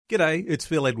G'day, it's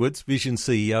Phil Edwards, Vision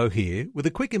CEO here, with a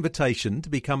quick invitation to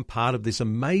become part of this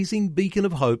amazing beacon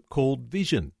of hope called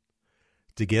Vision.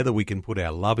 Together we can put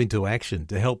our love into action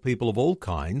to help people of all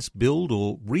kinds build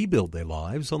or rebuild their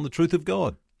lives on the truth of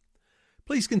God.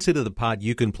 Please consider the part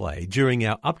you can play during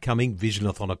our upcoming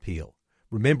Visionathon appeal,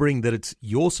 remembering that it's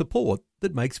your support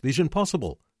that makes Vision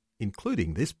possible,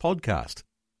 including this podcast.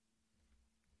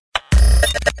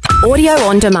 Audio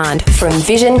on demand from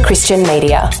Vision Christian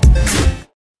Media.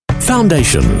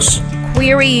 Foundations.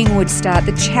 Querying would start,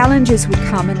 the challenges would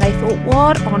come, and they thought,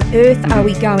 what on earth are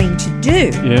we going to do?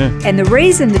 Yeah. And the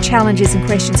reason the challenges and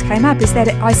questions came up is that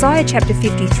Isaiah chapter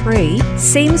 53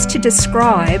 seems to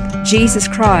describe Jesus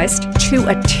Christ to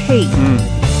a T.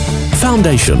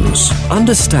 Foundations.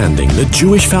 Understanding the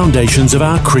Jewish foundations of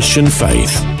our Christian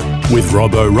faith. With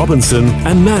Robbo Robinson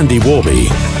and Mandy Warby.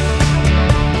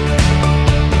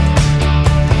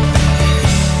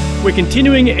 We're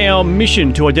continuing our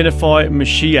mission to identify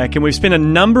Mashiach, and we've spent a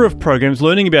number of programs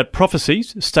learning about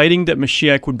prophecies stating that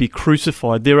Mashiach would be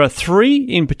crucified. There are three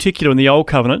in particular in the Old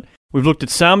Covenant. We've looked at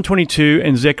Psalm 22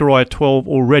 and Zechariah 12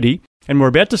 already, and we're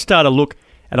about to start a look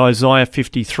at Isaiah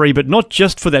 53, but not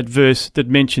just for that verse that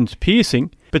mentions piercing,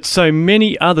 but so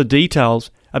many other details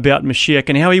about Mashiach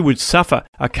and how he would suffer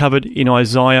are covered in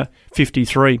Isaiah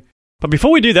 53. But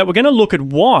before we do that, we're going to look at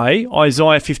why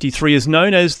Isaiah 53 is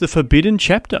known as the forbidden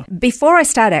chapter. Before I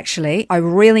start, actually, I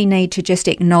really need to just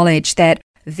acknowledge that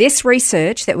this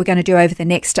research that we're going to do over the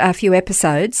next few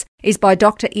episodes is by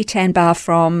Dr. Itan Bar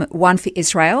from One for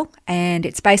Israel, and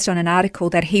it's based on an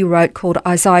article that he wrote called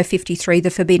Isaiah 53,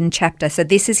 the forbidden chapter. So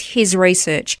this is his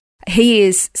research. He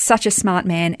is such a smart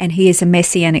man, and he is a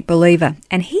messianic believer.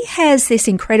 And he has this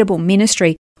incredible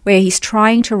ministry where he's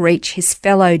trying to reach his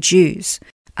fellow Jews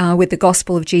with the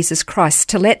gospel of Jesus Christ,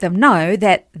 to let them know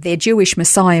that their Jewish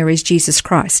Messiah is Jesus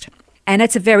Christ. And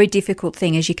it's a very difficult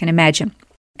thing, as you can imagine.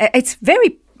 It's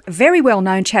very, very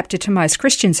well-known chapter to most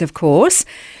Christians, of course.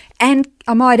 And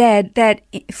I might add that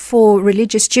for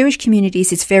religious Jewish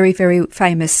communities, it's very, very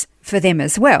famous for them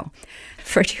as well,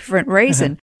 for a different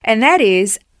reason. And that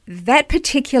is that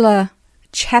particular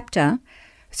chapter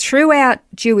throughout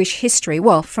Jewish history,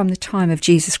 well, from the time of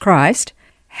Jesus Christ,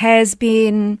 has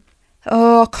been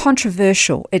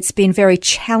controversial. It's been very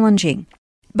challenging.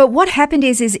 But what happened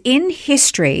is in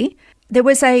history, there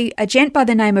was a gent by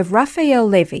the name of Raphael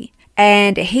Levi,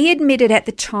 and he admitted at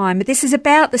the time, this is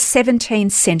about the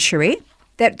 17th century,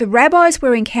 that the rabbis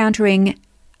were encountering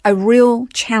a real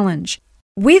challenge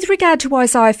with regard to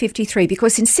Isaiah 53,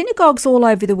 because in synagogues all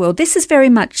over the world, this is very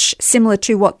much similar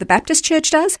to what the Baptist Church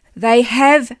does. They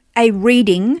have a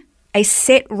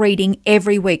set reading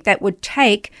every week that would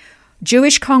take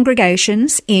Jewish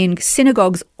congregations in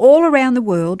synagogues all around the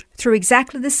world through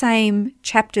exactly the same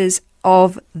chapters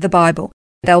of the Bible.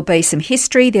 There'll be some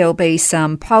history, there'll be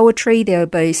some poetry, there'll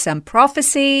be some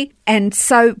prophecy. And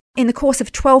so in the course of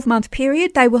a 12-month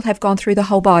period, they will have gone through the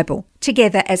whole Bible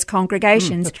together as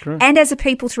congregations and as a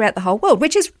people throughout the whole world,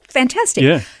 which is fantastic.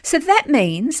 Yeah. So that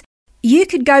means you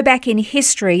could go back in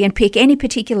history and pick any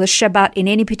particular Shabbat in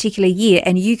any particular year,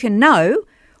 and you can know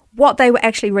what they were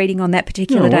actually reading on that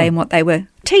particular day and what they were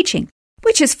teaching,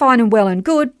 which is fine and well and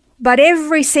good. But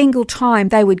every single time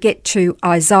they would get to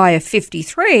Isaiah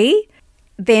 53,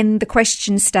 then the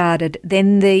questions started,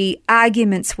 then the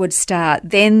arguments would start,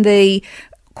 then the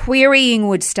querying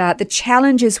would start, the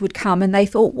challenges would come, and they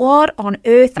thought, what on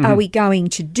earth are we going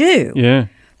to do? Yeah.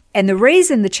 And the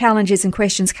reason the challenges and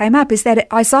questions came up is that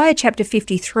Isaiah chapter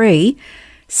 53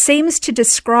 seems to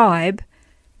describe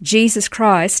Jesus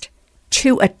Christ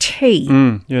to a T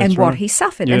and what he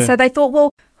suffered. Yeah. And so they thought,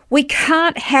 well, we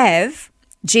can't have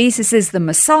Jesus as the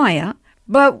Messiah,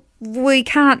 but we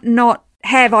can't not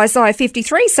have Isaiah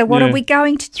 53, so what are we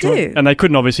going to do? Right. And they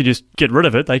couldn't obviously just get rid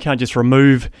of it. They can't just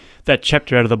remove that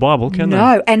chapter out of the Bible, can they?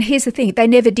 No, and here's the thing. They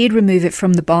never did remove it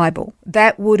from the Bible.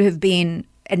 That would have been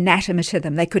anathema to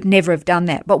them. They could never have done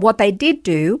that. But what they did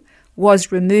do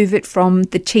was remove it from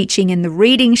the teaching and the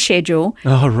reading schedule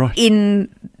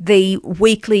in the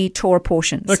weekly Torah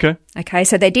portions. Okay,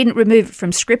 so they didn't remove it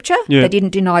from Scripture. Yeah. They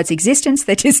didn't deny its existence.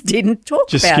 They just didn't talk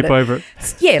about it. Just skip over it.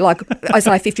 Yeah, like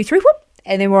Isaiah 53, whoop,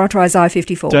 and then we're on to Isaiah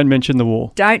 54. Don't mention the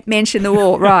war. Don't mention the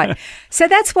war, right. So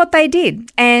that's what they did.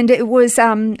 And it was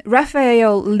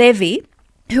Raphael Levi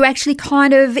who actually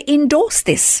kind of endorsed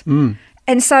this.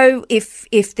 And so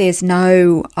if there's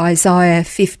no Isaiah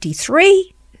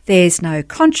 53, there's no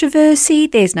controversy,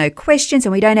 there's no questions,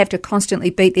 and we don't have to constantly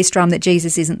beat this drum that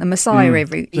Jesus isn't the Messiah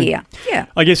every year. Yeah.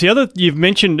 I guess the other, you've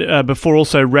mentioned before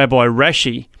also Rabbi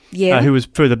Rashi, who was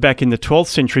further back in the 12th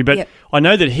century, but I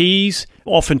know that he's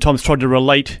oftentimes tried to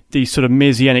relate these sort of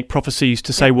messianic prophecies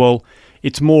to say, well,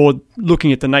 it's more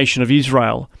looking at the nation of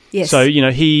Israel. Yes. So,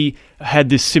 he had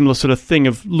this similar sort of thing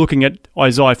of looking at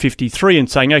Isaiah 53 and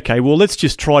saying, okay, well, let's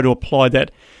just try to apply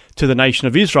that to the nation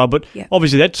of Israel. But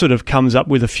obviously that sort of comes up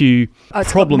with a few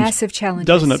problems. Got massive challenges.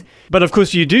 Doesn't it? But of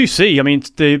course you do see,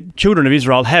 the children of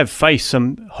Israel have faced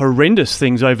some horrendous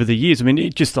things over the years.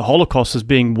 Just the Holocaust as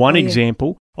being one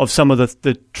example of some of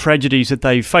the tragedies that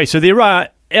they've faced. So there are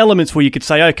elements where you could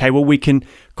say, okay, well, we can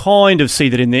kind of see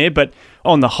that in there, but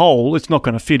on the whole, it's not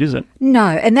going to fit, is it? No,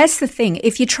 and that's the thing.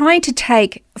 If you're trying to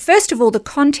take, first of all, the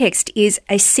context is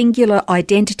a singular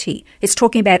identity. It's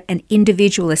talking about an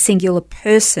individual, a singular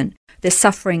person, the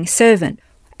suffering servant.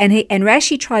 And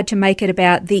Rashi tried to make it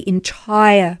about the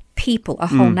entire people, a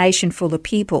whole nation full of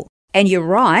people. And you're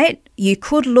right, you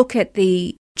could look at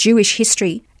the Jewish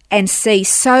history and see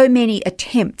so many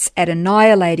attempts at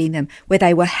annihilating them, where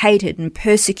they were hated and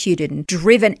persecuted and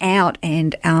driven out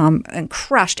and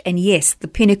crushed. And yes, the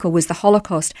pinnacle was the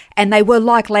Holocaust. And they were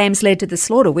like lambs led to the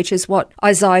slaughter, which is what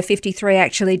Isaiah 53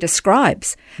 actually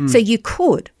describes. So you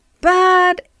could.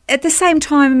 But at the same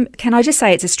time, can I just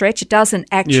say it's a stretch? It doesn't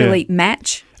actually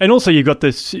match. And also you've got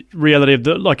this reality of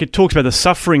it talks about the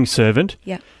suffering servant,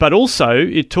 but also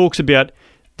it talks about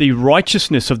the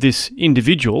righteousness of this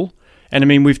individual.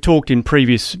 And we've talked in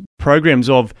previous programs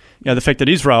of the fact that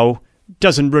Israel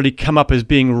doesn't really come up as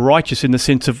being righteous in the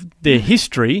sense of their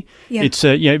history. It's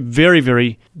very,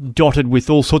 very dotted with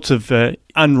all sorts of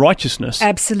unrighteousness.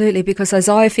 Absolutely, because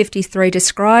Isaiah 53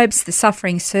 describes the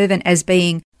suffering servant as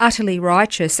being utterly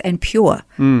righteous and pure.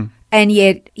 And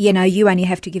yet, you only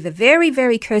have to give a very,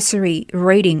 very cursory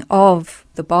reading of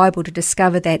the Bible to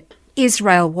discover that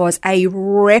Israel was a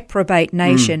reprobate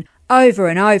nation over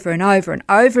and over and over and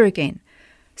over again.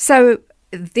 So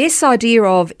this idea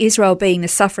of Israel being the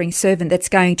suffering servant that's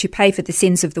going to pay for the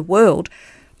sins of the world,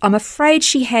 I'm afraid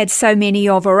she had so many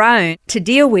of her own to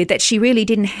deal with that she really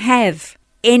didn't have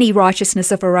any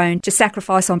righteousness of her own to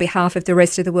sacrifice on behalf of the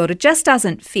rest of the world. It just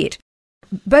doesn't fit.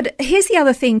 But here's the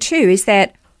other thing too, is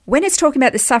that when it's talking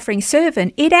about the suffering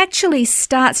servant, it actually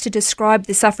starts to describe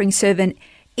the suffering servant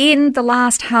in the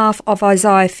last half of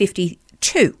Isaiah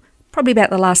 52. Probably about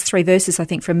the last 3 verses, I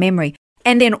think, from memory,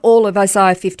 and then all of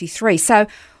Isaiah 53. So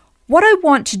what I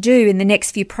want to do in the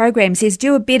next few programs is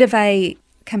do a bit of a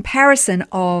comparison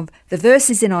of the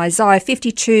verses in Isaiah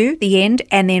 52, the end,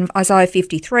 and then Isaiah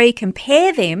 53,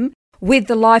 compare them with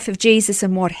the life of Jesus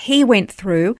and what he went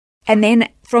through, and then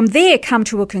from there come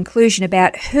to a conclusion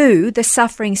about who the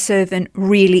suffering servant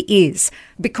really is.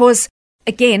 Because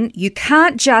again, you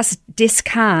can't just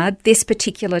discard this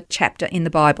particular chapter in the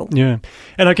Bible. Yeah.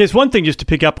 And I guess one thing just to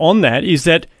pick up on that is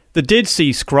that the Dead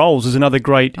Sea Scrolls is another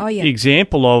great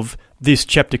example of this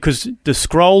chapter, because the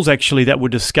scrolls actually that were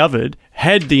discovered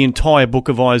had the entire book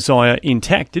of Isaiah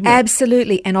intact, didn't it?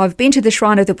 Absolutely. And I've been to the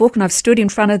Shrine of the Book and I've stood in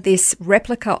front of this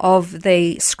replica of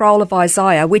the scroll of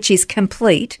Isaiah, which is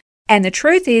complete. And the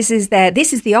truth is that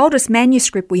this is the oldest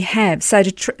manuscript we have. So,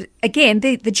 again,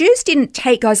 the Jews didn't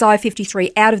take Isaiah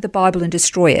 53 out of the Bible and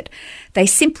destroy it. They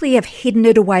simply have hidden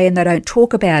it away and they don't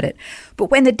talk about it. But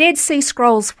when the Dead Sea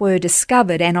Scrolls were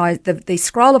discovered and the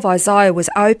scroll of Isaiah was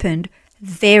opened,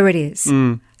 there it is.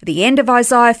 The end of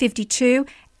Isaiah 52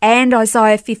 and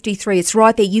Isaiah 53. It's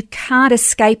right there. You can't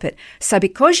escape it. So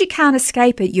because you can't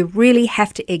escape it, you really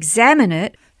have to examine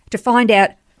it to find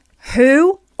out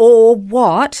who or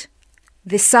what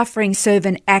the suffering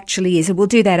servant actually is. And we'll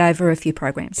do that over a few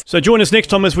programs. So join us next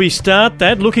time as we start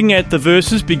that, looking at the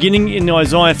verses beginning in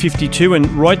Isaiah 52 and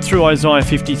right through Isaiah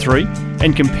 53,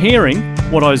 and comparing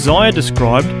what Isaiah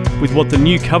described with what the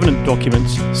New Covenant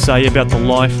documents say about the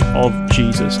life of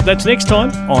Jesus. That's next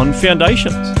time on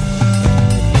Foundations.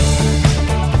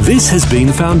 This has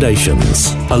been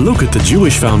Foundations, a look at the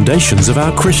Jewish foundations of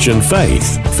our Christian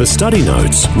faith. For study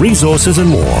notes, resources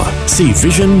and more, see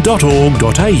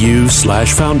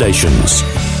vision.org.au/foundations.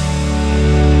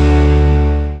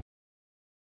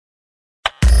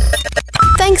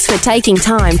 Thanks for taking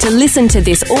time to listen to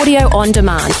this audio on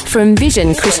demand from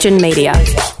Vision Christian Media.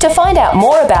 To find out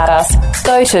more about us,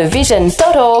 go to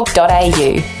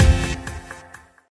vision.org.au.